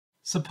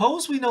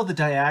Suppose we know the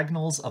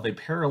diagonals of a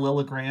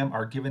parallelogram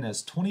are given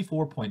as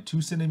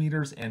 24.2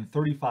 centimeters and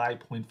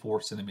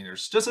 35.4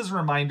 centimeters. Just as a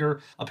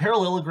reminder, a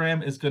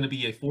parallelogram is going to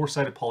be a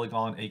four-sided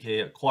polygon, aka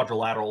a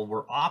quadrilateral,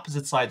 where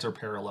opposite sides are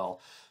parallel.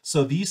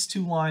 So these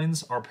two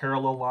lines are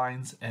parallel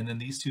lines, and then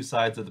these two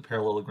sides of the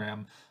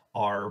parallelogram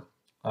are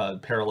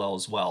parallel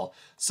as well.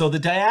 So the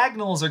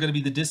diagonals are going to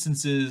be the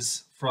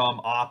distances from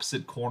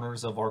opposite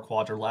corners of our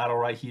quadrilateral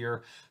right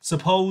here.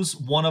 Suppose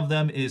one of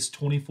them is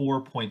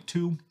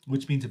 24.2,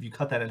 which means if you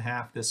cut that in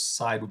half, this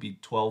side would be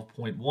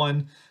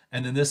 12.1.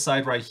 And then this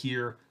side right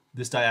here,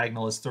 this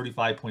diagonal is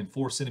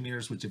 35.4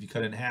 centimeters, which if you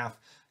cut it in half,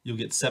 you'll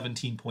get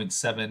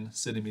 17.7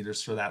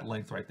 centimeters for that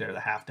length right there,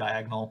 the half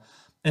diagonal.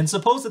 And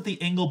suppose that the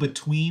angle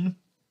between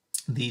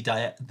the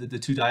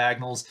two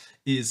diagonals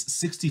is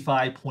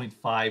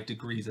 65.5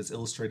 degrees as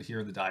illustrated here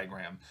in the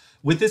diagram.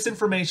 With this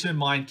information in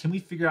mind, can we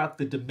figure out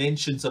the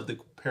dimensions of the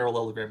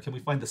parallelogram? Can we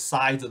find the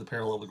sides of the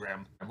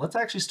parallelogram? Let's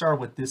actually start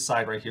with this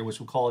side right here,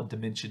 which we'll call a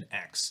dimension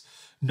x.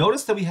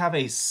 Notice that we have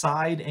a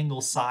side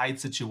angle side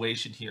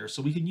situation here,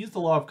 so we can use the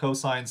law of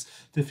cosines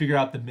to figure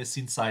out the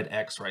missing side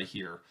x right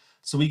here.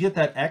 So we get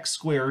that x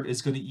squared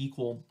is going to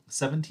equal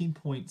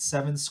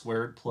 17.7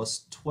 squared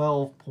plus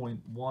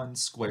 12.1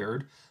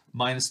 squared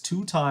minus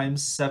 2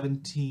 times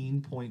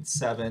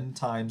 17.7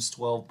 times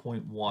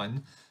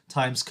 12.1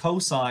 times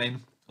cosine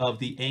of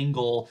the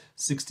angle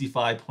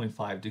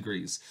 65.5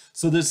 degrees.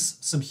 So there's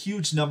some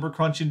huge number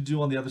crunching to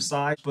do on the other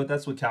side, but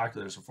that's what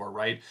calculators are for,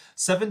 right?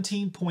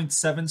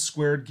 17.7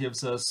 squared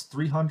gives us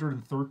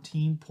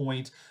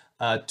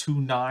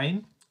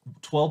 313.29.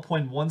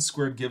 12.1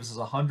 squared gives us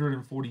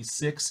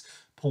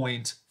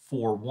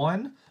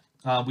 146.41.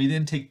 We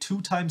then take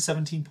 2 times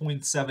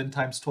 17.7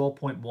 times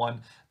 12.1.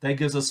 That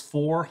gives us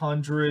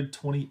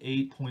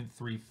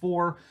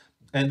 428.34.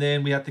 And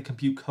then we have to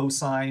compute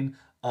cosine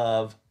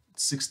of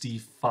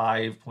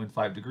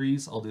 65.5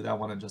 degrees. I'll do that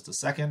one in just a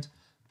second.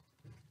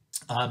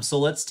 So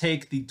let's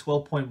take the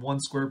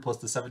 12.1 squared plus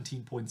the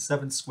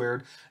 17.7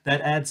 squared.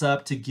 That adds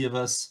up to give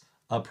us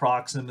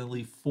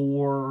approximately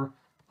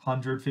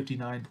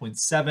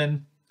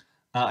 459.7.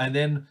 And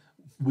then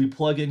we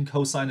plug in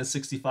cosine of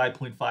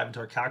 65.5 into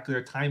our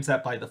calculator, times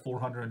that by the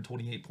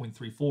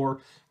 428.34.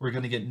 We're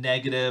going to get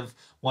negative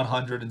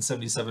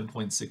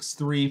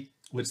 177.63,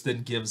 which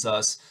then gives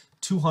us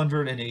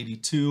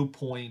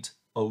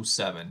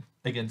 282.07.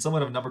 Again,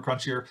 somewhat of a number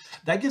crunch here.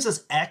 That gives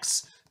us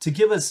x. To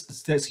give us,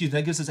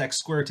 that gives us x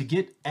squared. To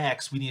get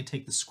x, we need to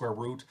take the square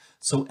root.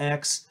 So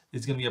x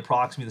is going to be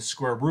approximately the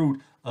square root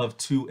of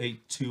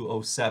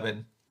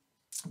 28207,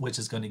 which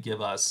is going to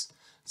give us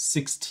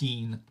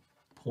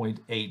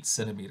 16.8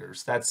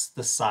 centimeters. That's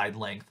the side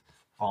length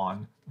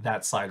on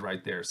that side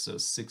right there. So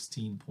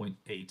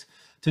 16.8.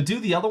 To do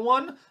the other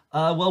one,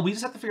 well, we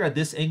just have to figure out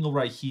this angle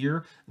right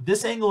here.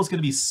 This angle is going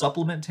to be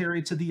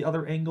supplementary to the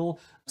other angle.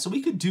 So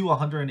we could do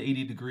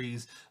 180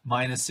 degrees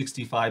minus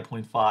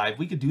 65.5.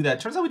 We could do that.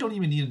 Turns out we don't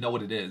even need to know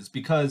what it is,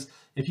 because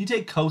if you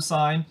take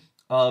cosine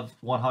of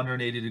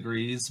 180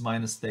 degrees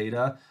minus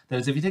theta, that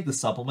is, if you take the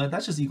supplement,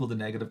 that's just equal to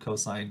negative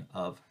cosine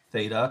of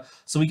theta.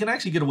 So we can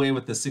actually get away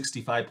with the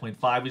 65.5.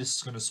 We're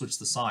just going to switch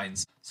the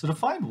signs. So to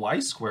find y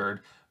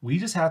squared, we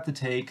just have to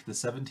take the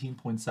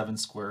 17.7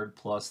 squared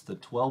plus the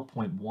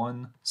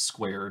 12.1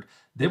 squared.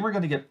 Then we're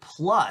going to get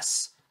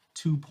plus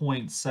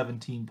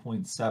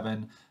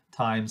 2.17.7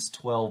 times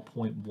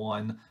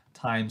 12.1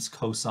 times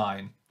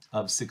cosine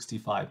of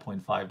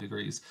 65.5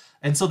 degrees.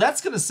 And so that's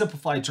going to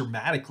simplify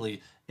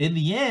dramatically. In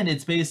the end,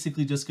 it's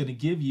basically just going to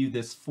give you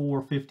this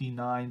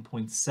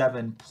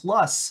 459.7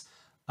 plus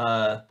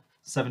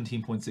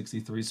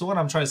 17.63. So what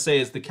I'm trying to say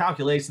is the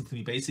calculations can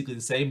be basically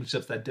the same,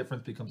 except that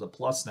difference becomes a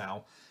plus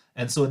now.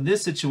 And so in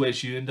this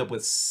situation, you end up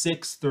with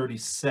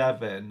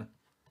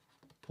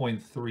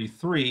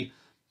 637.33.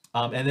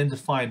 And then to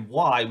find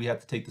y, we have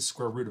to take the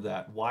square root of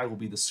that. Y will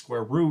be the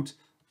square root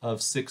of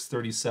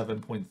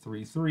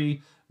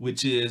 637.33,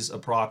 which is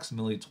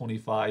approximately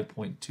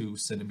 25.2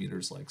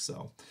 centimeters, like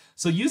so.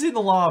 So using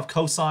the law of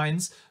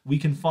cosines, we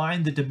can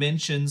find the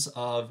dimensions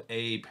of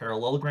a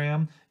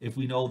parallelogram if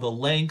we know the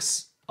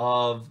lengths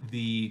of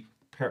the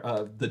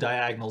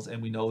diagonals and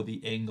we know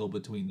the angle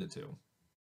between the two.